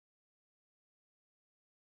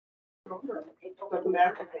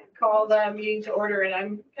Call the meeting to order, and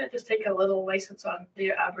I'm gonna just take a little license on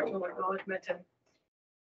the Aboriginal acknowledgement. And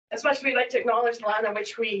as much as we like to acknowledge the land on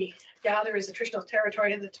which we gather as the traditional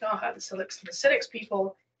territory of the Ktunaxa, the Syilx, and the Syilx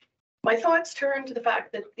people, my thoughts turn to the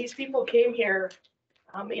fact that these people came here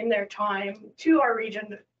in their time to our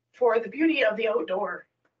region for the beauty of the outdoor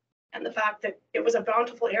and the fact that it was a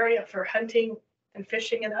bountiful area for hunting and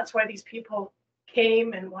fishing, and that's why these people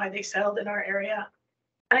came and why they settled in our area.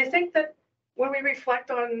 And I think that when we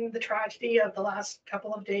reflect on the tragedy of the last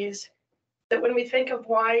couple of days, that when we think of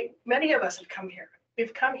why many of us have come here,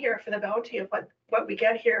 we've come here for the bounty of what we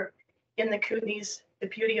get here in the Kootenays, the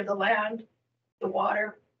beauty of the land, the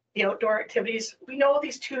water, the outdoor activities. We know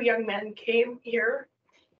these two young men came here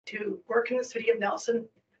to work in the city of Nelson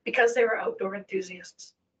because they were outdoor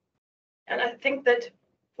enthusiasts. And I think that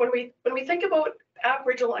when we think about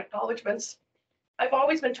Aboriginal acknowledgements, I've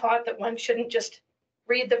always been taught that one shouldn't just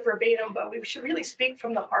read the verbatim, but we should really speak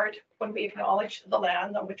from the heart when we acknowledge the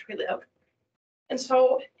land on which we live. And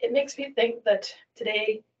so it makes me think that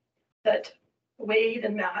today that Wade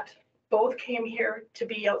and Matt both came here to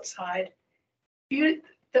be outside. The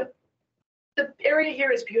area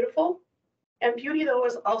here is beautiful, and beauty though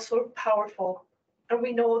is also powerful, and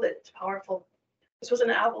we know that it's powerful. This was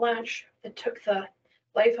an avalanche that took the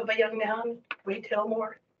life of a young man, Wade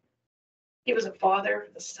Tillmore. He was a father,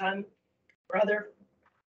 a son, brother.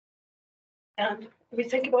 And we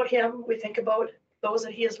think about him, we think about those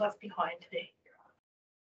that he has left behind today.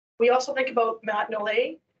 We also think about Matt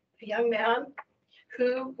Nolay, a young man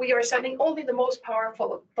who we are sending only the most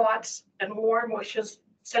powerful thoughts and warm wishes,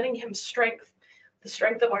 sending him strength, the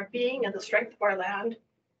strength of our being and the strength of our land,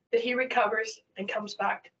 that he recovers and comes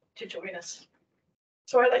back to join us.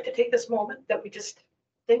 So I'd like to take this moment that we just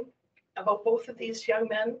think about both of these young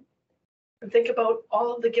men and think about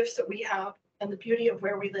all of the gifts that we have and the beauty of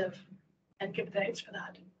where we live and give thanks for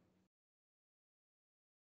that.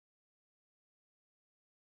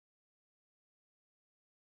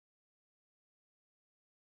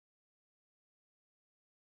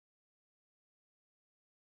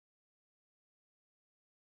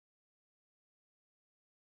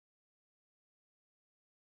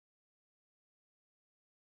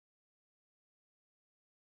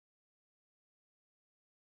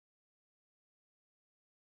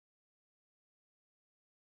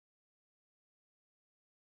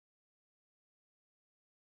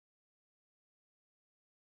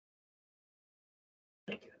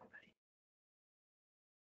 Thank you, everybody.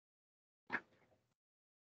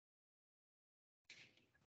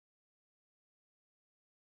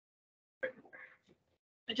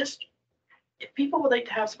 If people would like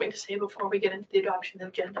to have something to say before we get into the adoption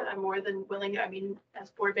of the agenda, I'm more than willing. I mean, as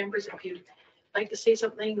board members, if you'd like to say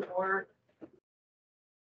something, or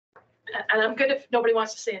and I'm good if nobody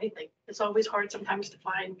wants to say anything. It's always hard sometimes to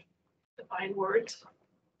find words.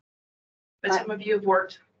 But some of you have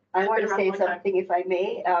worked. I want to say something, if I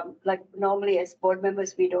may. Like normally as board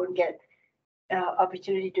members, we don't get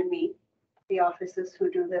opportunity to meet the officers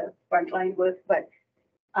who do the frontline work, but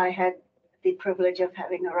I had the privilege of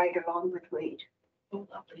having a ride along with Wade. Oh,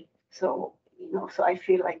 lovely. So, so I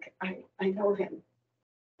feel like I know him.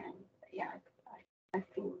 And yeah, I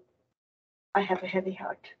feel I have a heavy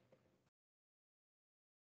heart.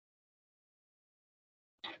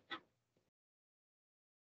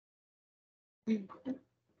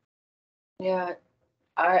 Yeah,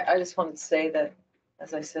 I just wanted to say that,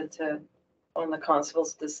 as I said to one of the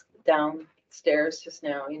constables just downstairs just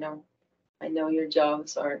now, I know your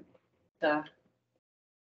jobs aren't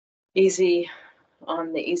easy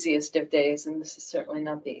on the easiest of days, and this is certainly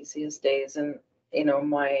not the easiest days. And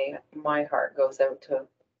my heart goes out to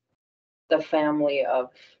the family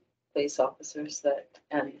of police officers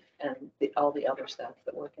and all the other staff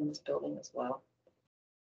that work in this building as well.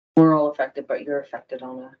 We're all affected, but you're affected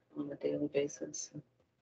on a daily basis.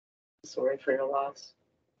 Sorry for your loss.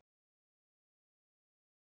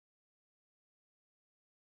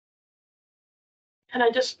 And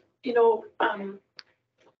I just, if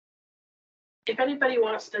anybody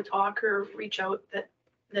wants to talk or reach out, that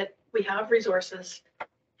we have resources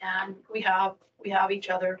and we have each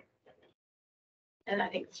other. And I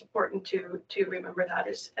think it's important to remember that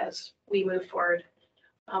as we move forward.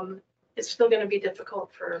 It's still going to be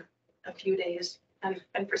difficult for a few days, and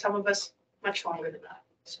for some of us much longer than that.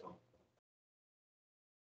 So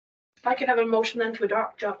if I could have a motion then to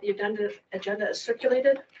adopt the agenda as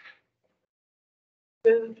circulated.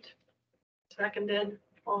 Moved, seconded,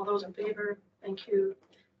 all those in favor, thank you.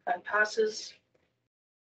 That passes.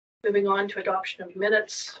 Moving on to adoption of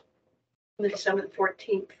minutes from the December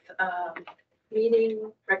 14th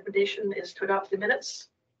meeting. Recommendation is to adopt the minutes.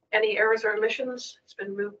 Any errors or omissions? It's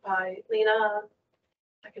been moved by Lena,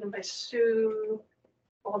 seconded by Sue.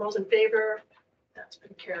 All those in favor? That's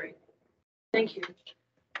been carried. Thank you.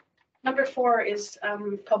 Number 4 is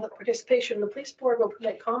public participation. The police board will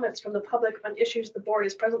permit comments from the public on issues the board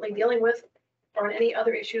is presently dealing with or on any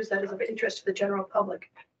other issues that is of interest to the general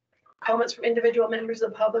public. Comments from individual members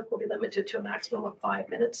of the public will be limited to a maximum of 5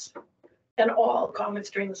 minutes, and all comments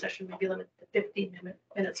during the session will be limited to 15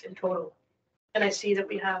 minutes in total. And I see that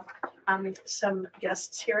we have some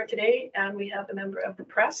guests here today, and we have a member of the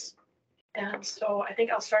press. And so I think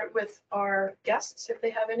I'll start with our guests if they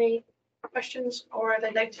have any questions or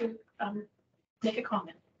they'd like to make a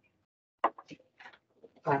comment.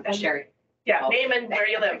 I'm Sherry. Yeah, name and where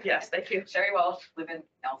you live. Yes, thank you. Sherry Welsh, live in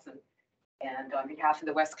Nelson. And on behalf of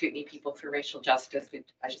the West Kootenai People for Racial Justice,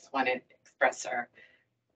 I just want to express our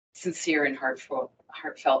sincere and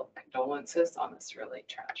heartfelt condolences on this really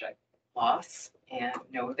tragic loss, and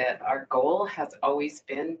know that our goal has always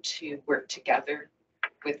been to work together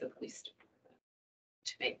with the police department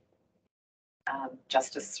to make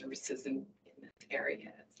justice services in this area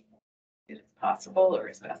as good as possible or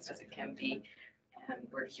as best as it can be. And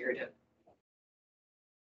we're here to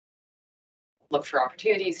look for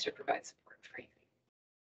opportunities to provide support for you.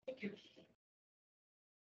 Thank you.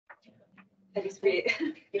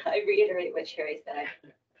 I reiterate what Sherry said.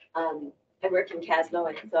 I work in Casno,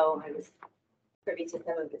 and so I was privy to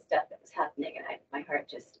some of the stuff that was happening, and my heart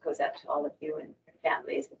just goes out to all of you and your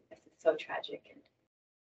families. This is so tragic,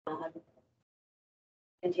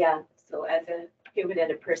 and yeah. So as a human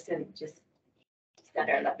and a person, just send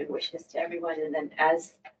our love and wishes to everyone, and then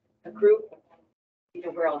as a group, you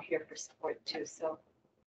know, we're all here for support too. So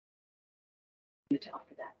to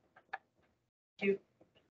offer that. Thank you.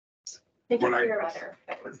 Thank you When for I- your letter.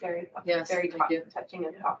 That was very, Yes, very thank you. touching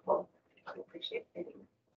and thoughtful. I appreciate it.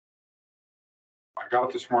 I got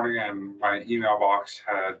it this morning and my email box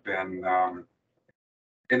had been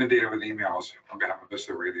inundated with emails on behalf of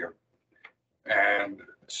Vista Radio. And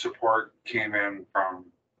support came in from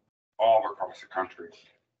all across the country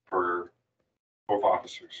for both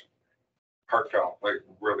officers. Heartfelt, like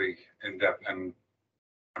really in depth. And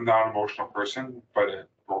I'm not an emotional person, but it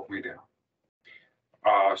broke me down.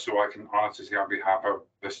 So I can honestly say on behalf of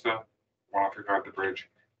Vista, 135 The Bridge,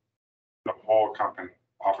 the whole company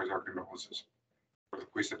offers our condolences for the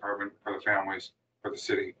police department, for the families, for the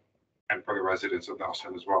city, and for the residents of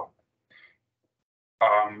Nelson as well.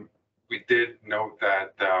 We did note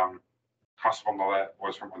that Constable Millette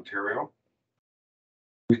was from Ontario.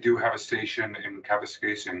 We do have a station in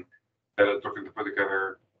Kapuskasing that is looking to put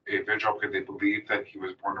together a vigil because they believe that he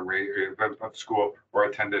was born and raised at school or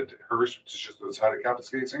attended Hearst, which is just outside of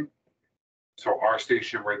Kapuskasing. So our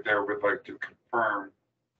station right there would like to confirm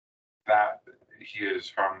that he is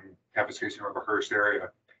from Kapuskasing or the Hearst area,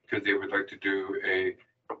 because they would like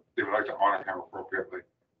to honor him appropriately.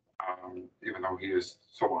 Even though he is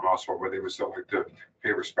still in hospital, but they would still like to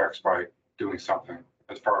pay respects by doing something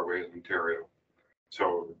as far away as Ontario.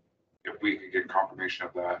 So if we could get confirmation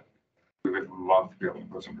of that, we would love to be able to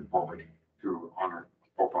put something forward to honor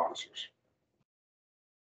both officers.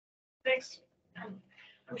 Thanks.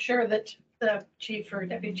 I'm sure that the chief or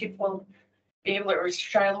deputy chief will be able, or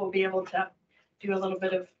Shiloh will be able to do a little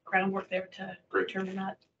bit of groundwork there to Great. determine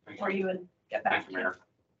that Thank for you. you and get back Thank to you, you. Mayor.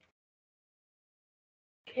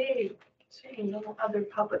 Okay, seeing no other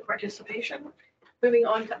public participation. Moving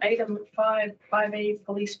on to item 5A,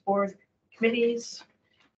 police board committees.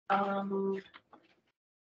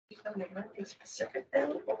 Anything specific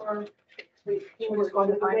then, or We We're were just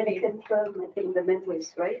going to going to 5A. confirm, I think, the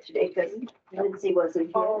members, right, today, because Lindsay wasn't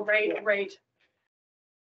here. oh, right, Yeah. right.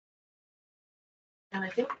 And I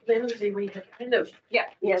think Lindsay, we had kind of, Yeah,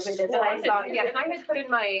 but So that's. I saw- Yeah, and I had put in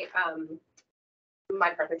my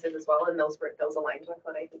preferences as well, and those aligned with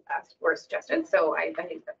what I had asked or suggested, so I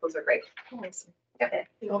think that those are great.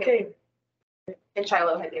 okay, And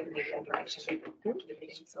Shiloh had given me the information after the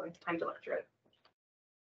meeting, so it's time to look through it.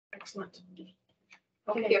 excellent. Thank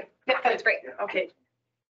Okay, you. Yep, that's great. okay.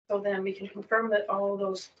 So then we can confirm that all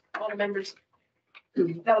the members,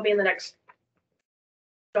 that'll be in the next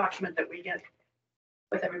document that we get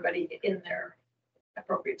with everybody in their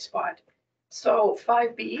appropriate spot. So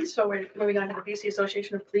 5B, so we're moving on to the BC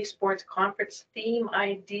Association of Police Boards Conference theme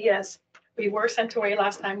ideas. We were sent away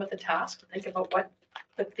last time with a task to think about what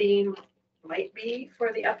the theme might be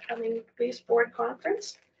for the upcoming police board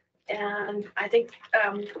conference. And I think,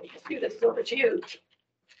 this is over to you.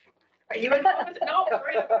 Are you involved with it? No,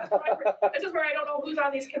 this is where I don't know who's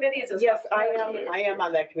on these committees. and Yes, stuff. I am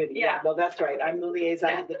on that committee. Yeah. No, that's right. I'm the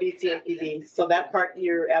liaison of the BCAPD. So that part,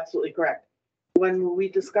 you're absolutely correct. When we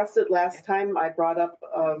discussed it last time, I brought up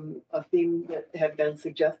a theme that had been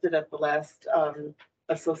suggested at the last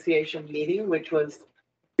association meeting, which was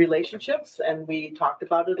relationships, and we talked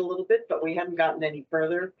about it a little bit, but we hadn't gotten any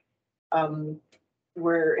further.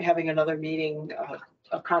 We're having another meeting,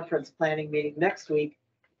 a conference planning meeting next week,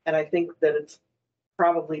 and I think that it's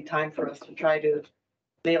probably time for us to try to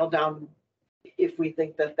nail down if we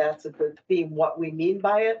think that that's a good theme, what we mean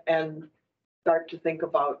by it, and start to think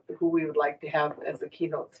about who we would like to have as a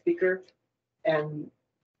keynote speaker, and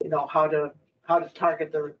how to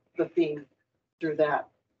target the theme through that.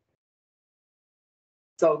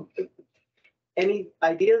 So any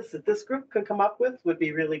ideas that this group could come up with would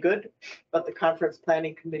be really good, but the conference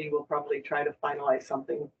planning committee will probably try to finalize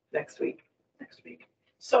something next week.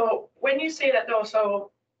 So when you say that though,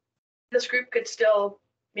 so this group could still,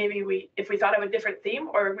 maybe if we thought of a different theme,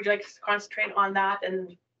 or would you like to concentrate on that?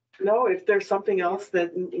 And No, if there's something else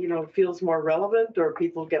that, feels more relevant or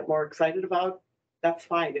people get more excited about, that's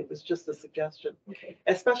fine. It was just a suggestion, okay,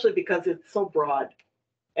 especially because it's so broad.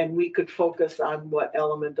 And we could focus on what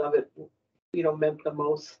element of it, meant the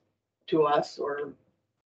most to us, or,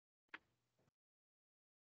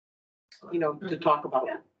 to talk about.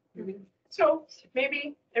 Yeah. So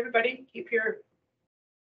maybe everybody keep your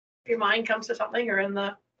mind comes to something, or in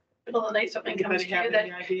the middle of the night something comes Anybody to have you that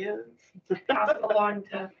any ideas? pass it along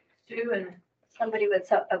to Sue. And Somebody with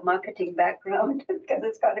a marketing background, because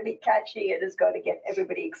it's got to be catchy and it's got to get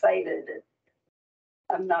everybody excited.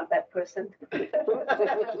 I'm not that person. I'm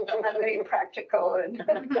very practical and.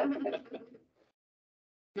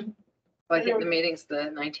 Well, I think the meeting's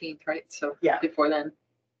the 19th, right? So Yeah. before then.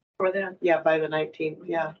 for them. Yeah, by the 19th,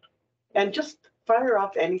 yeah. And just fire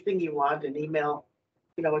off anything you want in email.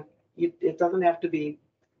 It doesn't have to be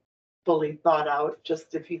fully thought out.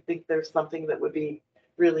 Just if you think there's something that would be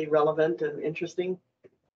really relevant and interesting,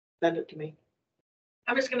 send it to me.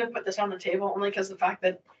 I'm just gonna put this on the table only because the fact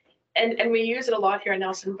that, and we use it a lot here in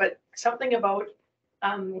Nelson, but something about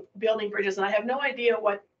building bridges, and I have no idea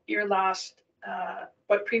what your last,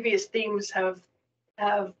 what previous themes have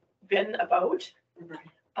been about.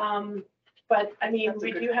 But I mean, That's a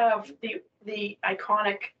we good do have the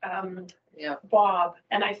iconic Yeah. Bob,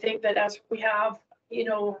 and I think that as we have,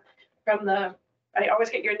 from I always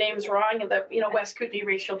get your names wrong, and the, West Kootenai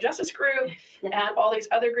Racial Justice Group, Yeah. and all these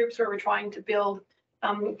other groups where we're trying to build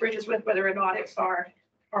bridges with, whether or not it's our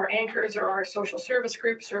anchors or our social service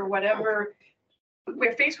groups or whatever.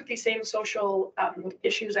 We're faced with these same social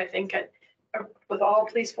issues, I think, with all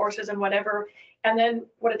police forces and whatever. And then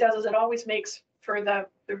what it does is it always makes for the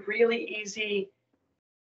really easy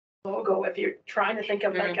logo if you're trying to think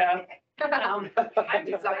of like a. I'm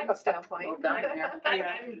Design standpoint.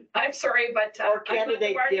 I'm sorry, but. Or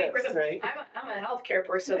candidate gifts, right? I'm a healthcare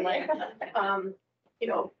person, like,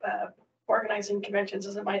 organizing conventions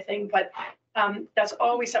isn't my thing, but that's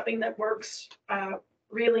always something that works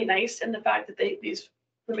really nice. And the fact that the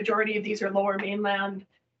majority of these are lower mainland.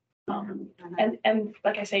 And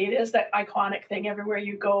like I say, it is that iconic thing everywhere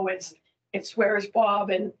you go. It's where's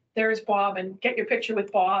Bob, and there's Bob, and get your picture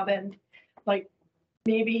with Bob, and like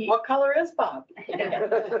maybe. What color is Bob? Yeah,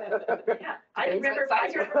 I remember Bob.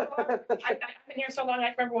 I've been here so long,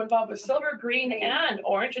 I remember when Bob was silver, green, and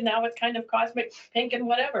orange, and now it's kind of cosmic pink and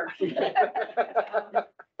whatever.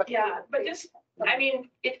 Yeah, but just, I mean,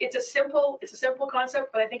 it's a simple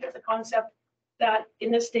concept, but I think it's a concept that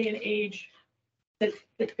in this day and age, that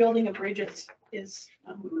building a bridge is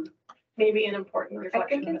maybe an important I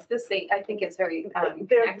reflection. think it's the same, I think it's very,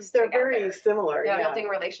 They're next very together. similar, yeah. Building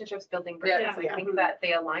relationships, building bridges, Yeah. I think that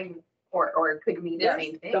they align or could mean the Yes.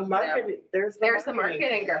 same thing. The marketing, there's There's the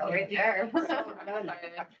marketing girl right there.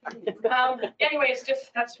 Anyways,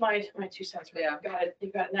 just, that's my 2 cents. Yeah.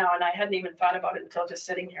 You got it now, and I hadn't even thought about it until just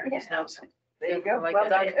sitting here just now, so. There you go. Like Well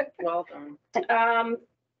that. done. Well done.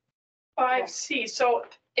 5C, so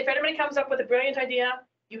if anybody comes up with a brilliant idea,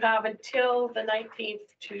 you have until the 19th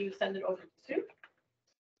to send it over to Sue.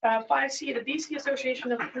 5C, the BC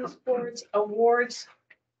Association of Police Boards Awards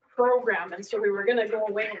Program, and so we were gonna go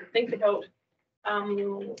away and think about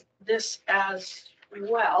this as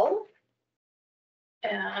well.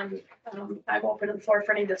 And I'm open to the floor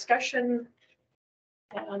for any discussion.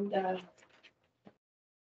 And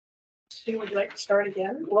Sue, would you like to start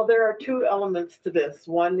again? Well, there are two elements to this.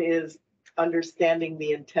 One is understanding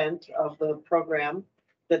the intent of the program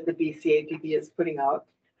that the BCAPB is putting out,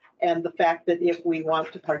 and the fact that if we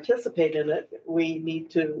want to participate in it, we need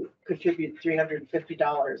to contribute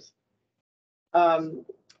 $350. And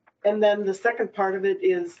then the second part of it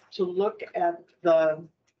is to look at the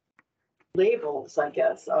labels, I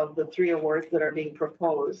guess, of the 3 awards that are being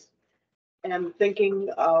proposed, and thinking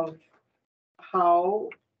of how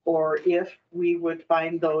or if we would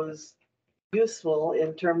find those useful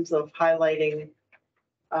in terms of highlighting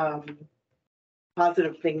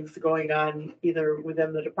positive things going on either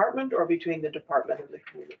within the department or between the department and the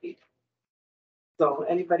community. So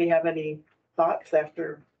anybody have any thoughts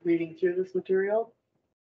after reading through this material?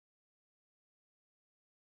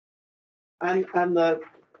 On the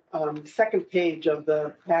second page of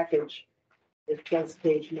the package, it says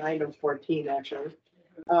page 9 of 14, actually.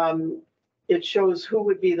 It shows who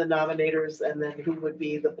would be the nominators and then who would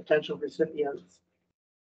be the potential recipients.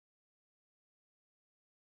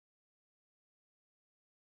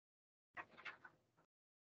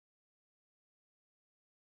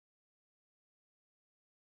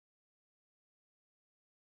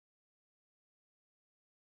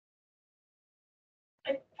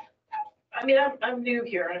 I mean, I'm new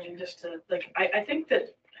here. I mean, just to like, I think the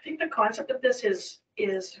concept of this is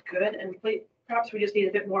good, and perhaps we just need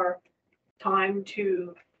a bit more time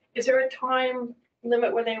to, is there a time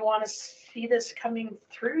limit when they want to see this coming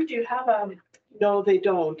through? Do you have a? No, they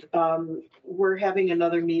don't. We're having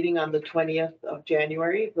another meeting on the 20th of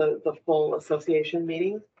January, the full association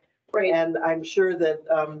meeting. Right. And I'm sure that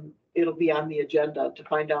it'll be on the agenda to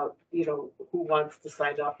find out, you know, who wants to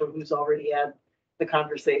sign up or who's already had the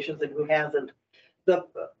conversations and who hasn't.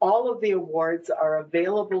 All of the awards are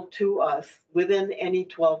available to us within any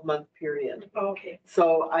 12-month period. Okay.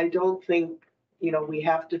 So I don't think, you know, we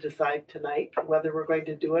have to decide tonight whether we're going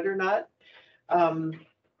to do it or not. It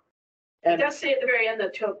And does say at the very end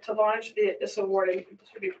that to launch this award and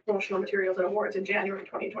distribute promotional materials and awards in January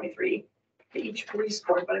 2023 to each police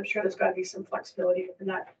board, but I'm sure there's got to be some flexibility in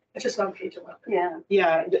that. It's just on page 11. Yeah,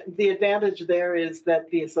 yeah, the advantage there is that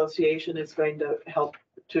the association is going to help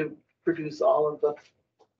to produce all of the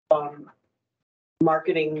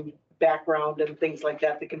marketing background and things like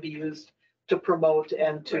that that can be used to promote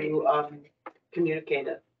and to communicate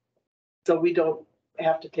it. So we don't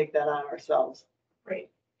have to take that on ourselves. Right.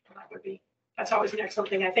 That's always an excellent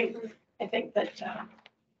thing. I think that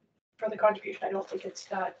for the contribution, I don't think it's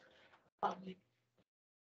that.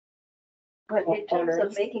 but in terms of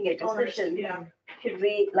Owners. making a Owners, decision, yeah. should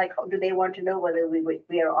we, like, do they want to know whether we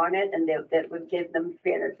are on it and that would give them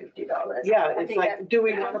 $350? Yeah, I it's think like, that do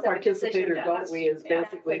we want to becomes a participate or decision don't to we is Yeah.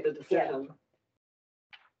 basically the decision.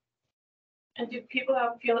 And do people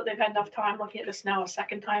feel that they've had enough time looking at this now a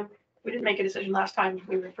second time? We didn't make a decision last time.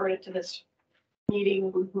 We referred it to this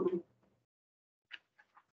meeting.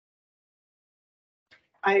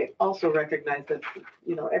 I also recognize that,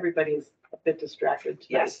 you know, everybody's a bit distracted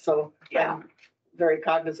tonight, Yes. so Yeah. I'm very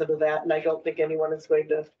cognizant of that, and I don't think anyone is going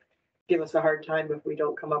to give us a hard time if we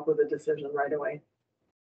don't come up with a decision right away.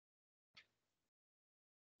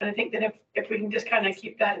 And I think that if we can just kind of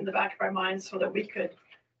keep that in the back of our minds so that we could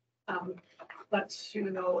let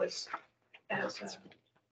Sue know as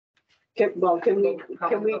Can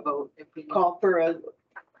we vote if we? call for a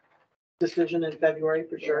decision in February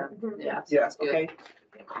for sure? Yeah. Yeah, sounds good. okay.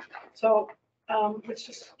 So, let's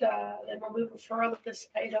just, then we'll move referral of this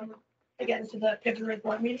item again to the February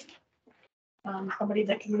board meeting. Somebody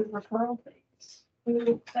that can move referral, please.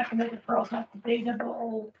 Who seconded referrals not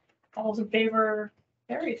debatable? All those in favor,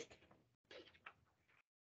 carried.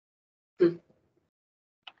 And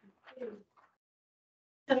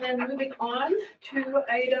then moving on to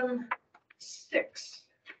item 6,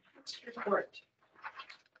 report.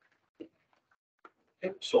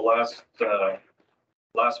 So last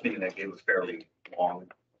meeting I gave a fairly long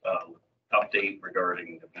update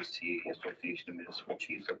regarding the BC Association of Municipal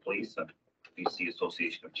Chiefs of Police and BC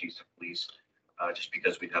Association of Chiefs of Police, just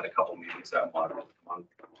because we'd had a couple meetings that month and a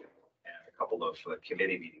couple of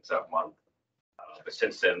committee meetings that month. But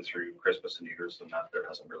since then, through Christmas and New Year's and that, there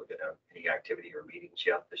hasn't really been any activity or meetings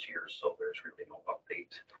yet this year, so there's really no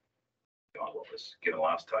update on what was given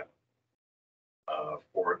last time.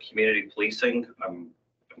 For community policing, I'm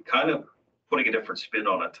kind of putting a different spin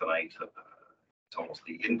on it tonight. It's almost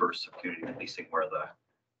the inverse of community policing, where the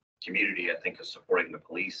community, I think, is supporting the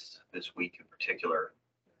police this week in particular.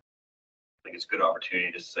 I think it's a good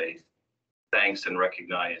opportunity to say thanks and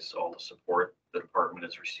recognize all the support the department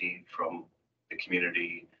has received from the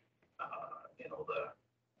community. You know,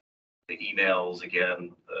 the emails,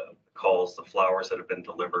 again, the calls, the flowers that have been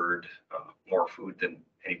delivered, more food than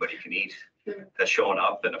anybody can eat has shown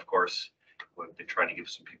up. And of course, we've been trying to give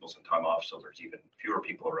some people some time off, so there's even fewer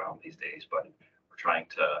people around these days, but we're trying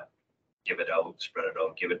to give it out, spread it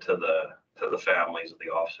out, give it to the families of the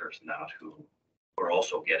officers and that who are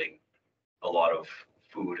also getting a lot of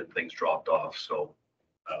food and things dropped off. So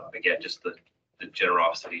again, just the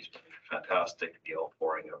generosity has been fantastic. The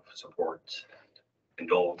outpouring of support and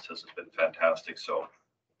condolences has been fantastic. So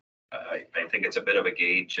I think it's a bit of a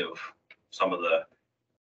gauge of some of the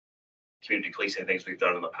community policing things we've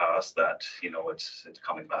done in the past that, it's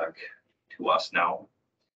coming back to us now.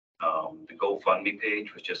 The GoFundMe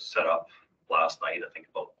page was just set up last night, I think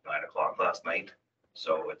about 9 o'clock last night.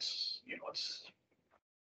 So it's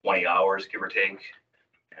 20 hours, give or take.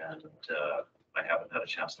 And I haven't had a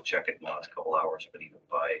chance to check it in the last couple hours, but even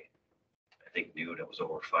by, I think noon, it was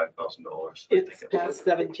over $5,000. It's past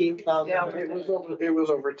 17,000. Yeah. It was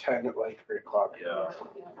over 10 at like 3 o'clock. Yeah,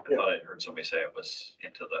 I thought I heard somebody say it was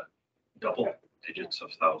into the double digits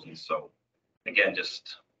of thousands. So again,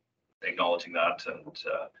 just acknowledging that. And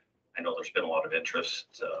I know there's been a lot of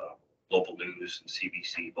interest. Local news and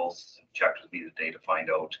CBC both checked with me today to find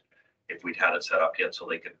out if we'd had it set up yet so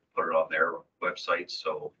they could put it on their website.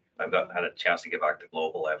 So I've not had a chance to get back to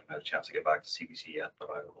Global. I haven't had a chance to get back to CBC yet, but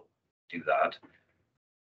I will do that.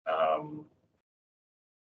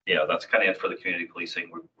 Yeah, that's kind of it for the community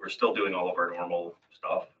policing. We're still doing all of our normal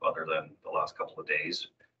stuff other than the last couple of days.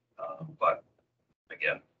 But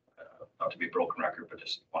again, not to be a broken record, but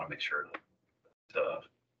just want to make sure that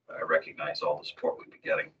I recognize all the support we've been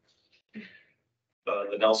getting.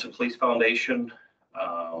 The Nelson Police Foundation,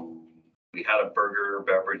 we had a burger,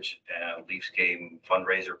 beverage, and Leafs game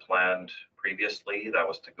fundraiser planned previously. That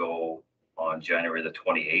was to go on January the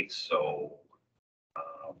 28th. So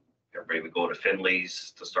everybody would go to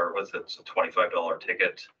Finley's to start with. It's a $25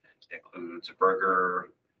 ticket. It includes a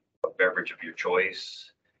burger, a beverage of your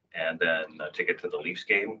choice, and then a ticket to the Leafs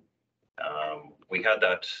game. We had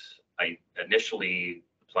that. Initially,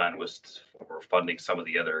 the plan was for funding some of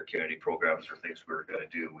the other community programs or things we were going to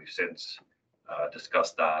do. We've since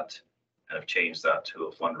discussed that and have changed that to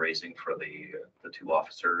a fundraising for the two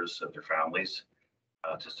officers and their families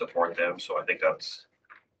to support them. So I think that's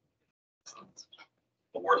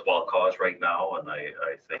a worthwhile cause right now, and I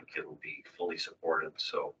think it'll be fully supported.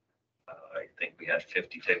 So I think we had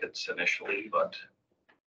 50 tickets initially, but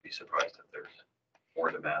I'd be surprised if there's more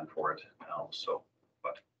demand for it now. So,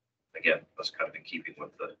 but again, that's kind of in keeping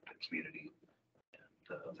with the community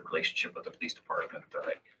and the relationship with the police department.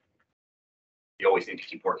 You always need to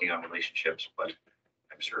keep working on relationships, but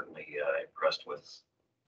I'm certainly impressed with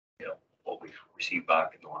what we've received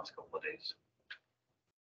back in the last couple of days.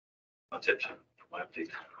 That's it for my update.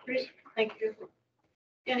 Great, thank you.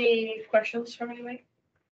 Any questions from anybody?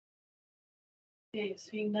 Okay,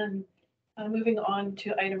 seeing none. Moving on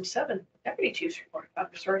to item 7, Deputy Chief's report.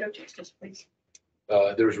 Restorative Justice, please.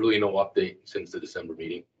 There's really no update since the December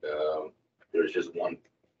meeting. There's just one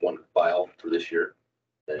file for this year,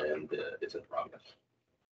 and it's in progress.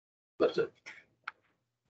 That's it.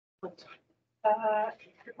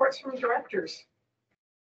 Reports from directors.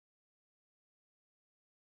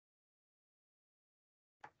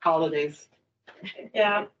 Holidays,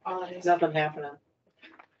 Yeah. nothing happening.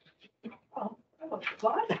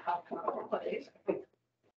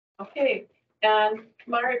 Okay, and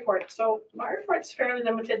my report. So my report's fairly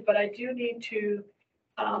limited, but I do need to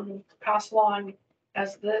pass along,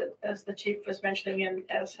 as the chief was mentioning, and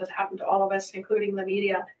as has happened to all of us, including the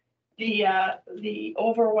media, the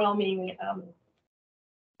overwhelming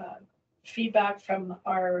feedback from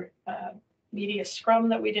our media scrum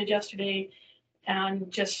that we did yesterday,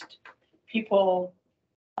 and just people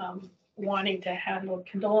wanting to handle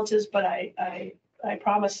condolences. But I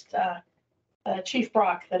promised Chief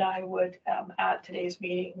Brock that I would, at today's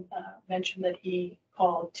meeting, mention that he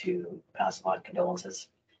called to pass along condolences.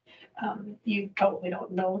 You probably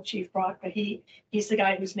don't know Chief Brock, but he's the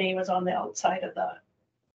guy whose name is on the outside of the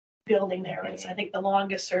building there. It's, I think, the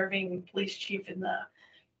longest serving police chief in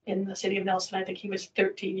the city of Nelson. I think he was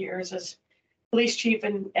 13 years as police chief,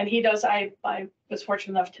 and he does. I was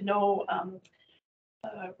fortunate enough to know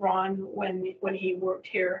Ron when he worked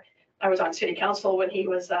here. I was on city council when he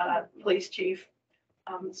was police chief.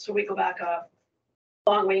 So we go back a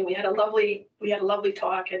long way. We had a lovely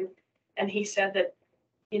talk, and he said that,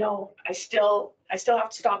 I still have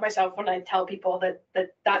to stop myself when I tell people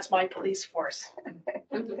that's my police force.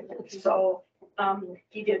 So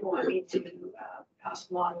he did want me to pass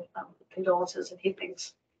along condolences, and he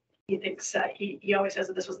thinks he always says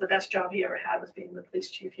that this was the best job he ever had, was being the police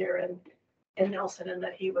chief here in Nelson, and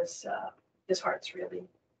that he was his heart's really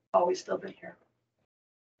always still been here.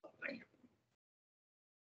 Thank you.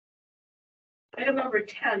 Item number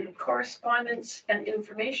 10, correspondence and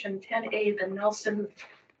information. 10A, the Nelson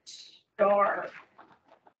Star.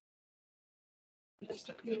 Just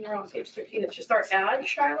a few more on page 13. It's just our ad,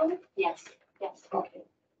 Shiloh. Yes. Okay.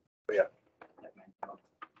 Yeah.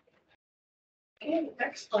 Okay,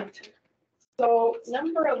 excellent. So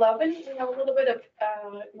number 11, we have a little bit of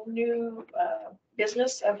new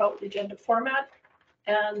business about the agenda format.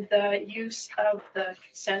 and the use of the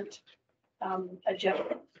consent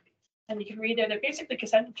agenda. And you can read it. It basically,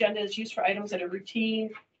 consent agenda is used for items that are routine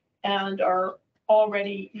and are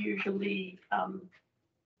already usually,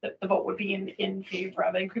 the vote would be in favor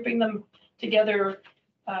of. And grouping them together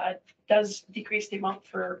does decrease the amount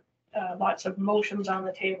for lots of motions on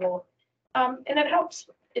the table. And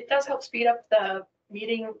it does help speed up the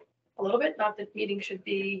meeting a little bit. Not that meeting should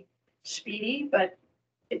be speedy, but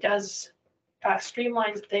it does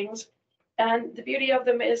streamline things. And the beauty of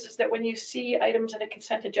them is that when you see items in a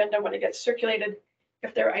consent agenda, when it gets circulated,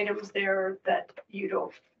 if there are items there that you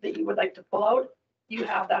would like to pull out, you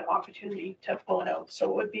have that opportunity to pull it out. So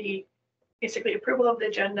it would be basically approval of the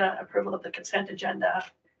agenda, approval of the consent agenda.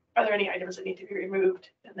 Are there any items that need to be removed?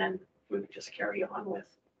 And then we would just carry on with,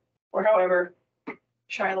 or however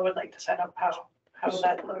Shiloh would like to set up how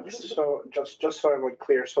that looks. So just so I'm like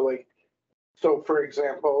clear, so like, so for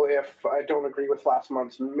example, if I don't agree with last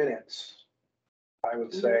month's minutes, I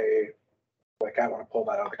would say, like, I want to pull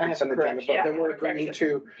that out of the I have consent agenda, correction. but then we're Yeah, agreeing correction.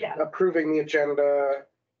 to Yeah, approving the agenda,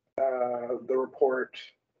 the report.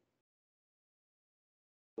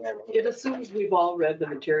 It assumes we've all read the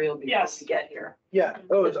material before Yes. we get here. Yeah,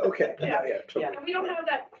 oh, it's okay. Yeah. Yeah, totally. and we don't have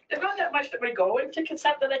that, there's not that much that would go into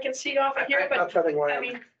consent that I can see off of here, but That's nothing why I I'm.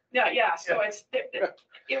 mean, yeah, so it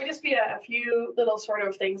would just be a few little sort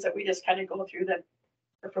of things that we just kind of go through that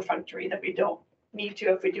are perfunctory that we don't need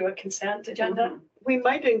to if we do a consent agenda. We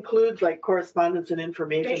might include like correspondence and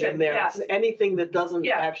information in there. Yes. Anything that doesn't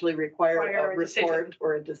Yeah. actually require Require a a decision. report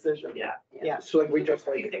or a decision. Yeah, Yeah, So like we just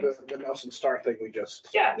Few like things. the Nelson Star thing, we just.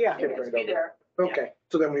 yeah, yeah. it would just be there. Okay,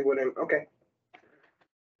 so then we wouldn't, okay.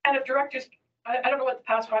 And if directors, I don't know what the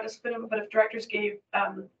past practice has been, but if directors gave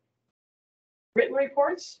written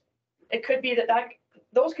reports, it could be that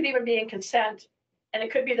those could even be in consent. And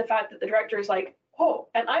it could be the fact that the director is like, oh,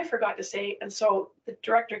 and I forgot to say, and so the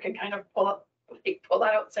director can kind of pull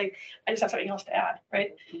that out and say, I just have something else to add,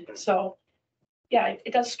 right? So, yeah,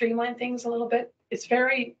 it does streamline things a little bit. It's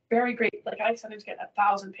very, very great. Like I sometimes get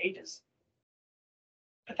 1,000 pages.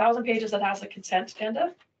 1,000 pages that has a consent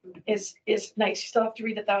agenda is nice. You still have to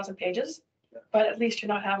read 1,000 pages, but at least you're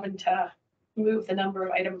not having to move the number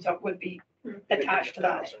of items that would be attached to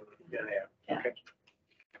that. Yeah, okay.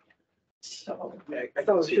 So, Yeah, I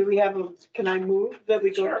So can see. do we have can I move that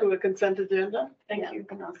we go Sure. to a consent agenda? thank Yeah, you.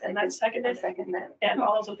 and I'll And second- that's I'll seconded. second that. And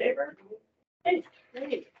all those in favor? Hey,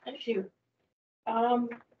 great, thank you.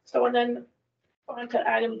 So and then on to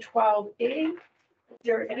item 12A. Is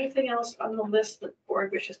there anything else on the list that the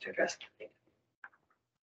board wishes to address?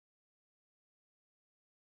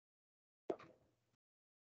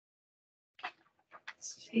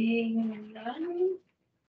 Seeing none,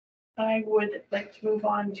 I would like to move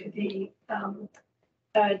on to the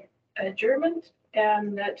adjournment,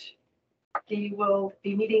 and that we will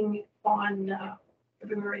be meeting on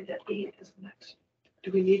February the 8th is next.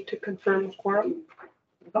 Do we need to confirm quorum?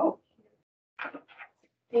 Oh,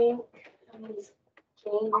 Jane,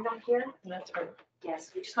 you're not here? That's right.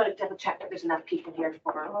 Yes, we just want to double check that there's enough people here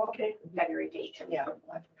for okay. February date. Yeah.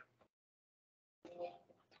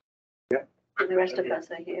 And the rest of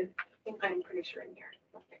us are here. I think I'm pretty sure in here.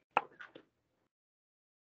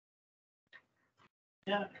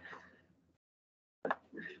 Yeah. I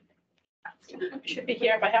should be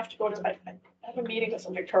here if I have to go to, I have a meeting with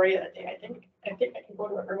some Victoria that day. I think I can go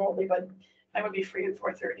to it remotely, but I would be free at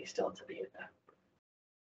 4:30 still to be at the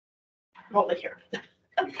remotely here.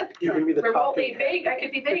 You can be the Remotely talking head. vague, I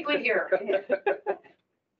could be vaguely here. You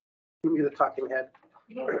can be the talking head.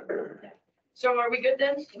 So are we good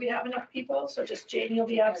then? Do we have enough people? So just Jane, you'll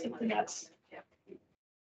be absent and that's.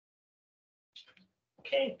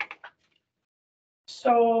 Okay.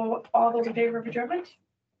 So all those in favor of adjournment?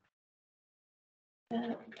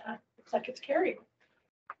 And looks like it's carried.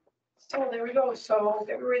 So there we go. So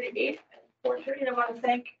February the 8th, 4:30, and I want to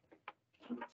thank